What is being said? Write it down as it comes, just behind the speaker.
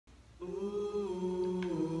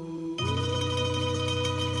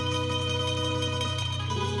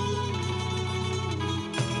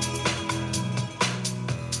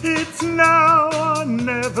It's now or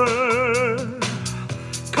never.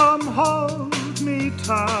 Come hold me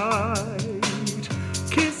tight,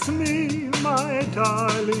 kiss me, my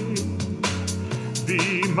darling,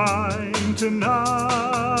 be mine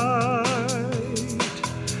tonight.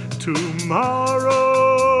 Tomorrow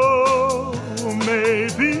may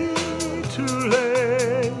be too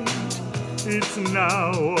late. It's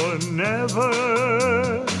now or never.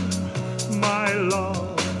 My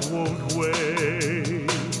love won't wait.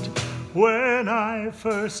 When I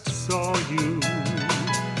first saw you,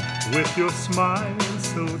 with your smile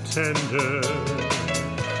so tender,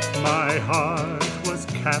 my heart was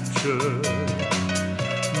captured,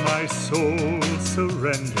 my soul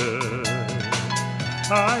surrendered.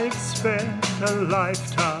 I've spent a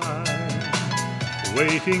lifetime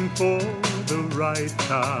waiting for the right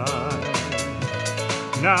time.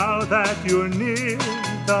 Now that you're near,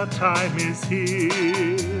 the time is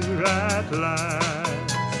here at last.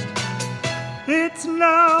 It's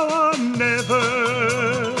now or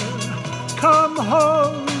never. Come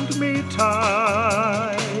hold me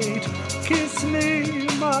tight, kiss me,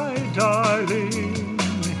 my darling,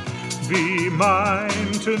 be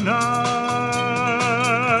mine tonight.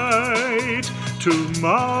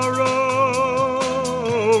 Tomorrow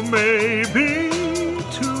may be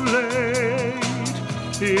too late.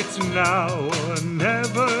 It's now or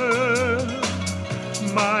never.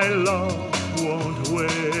 My love won't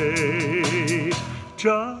wait.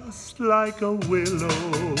 Just like a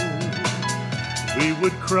willow, we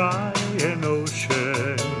would cry an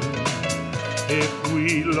ocean if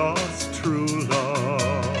we lost true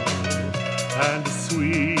love and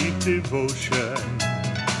sweet devotion.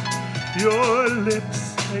 Your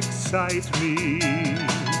lips excite me,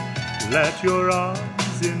 let your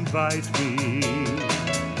arms invite me,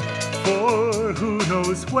 for who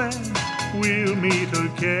knows when we'll meet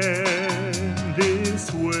again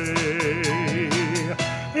this way.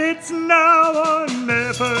 It's now or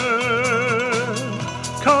never.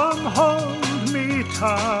 Come hold me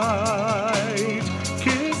tight,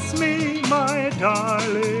 kiss me, my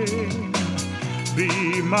darling,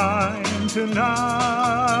 be mine tonight.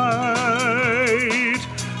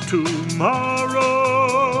 Tomorrow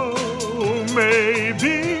may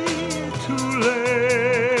be too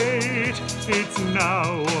late. It's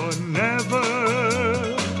now or never.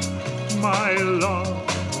 My love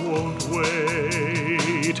won't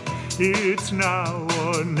wait. It's now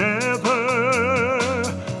or never.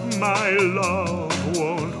 My love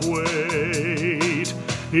won't wait.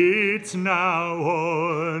 It's now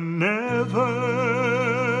or never.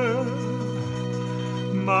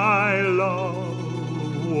 My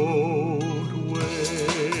love won't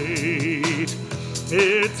wait.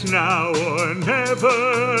 It's now or never.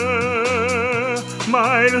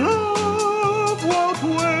 My love won't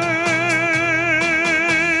wait.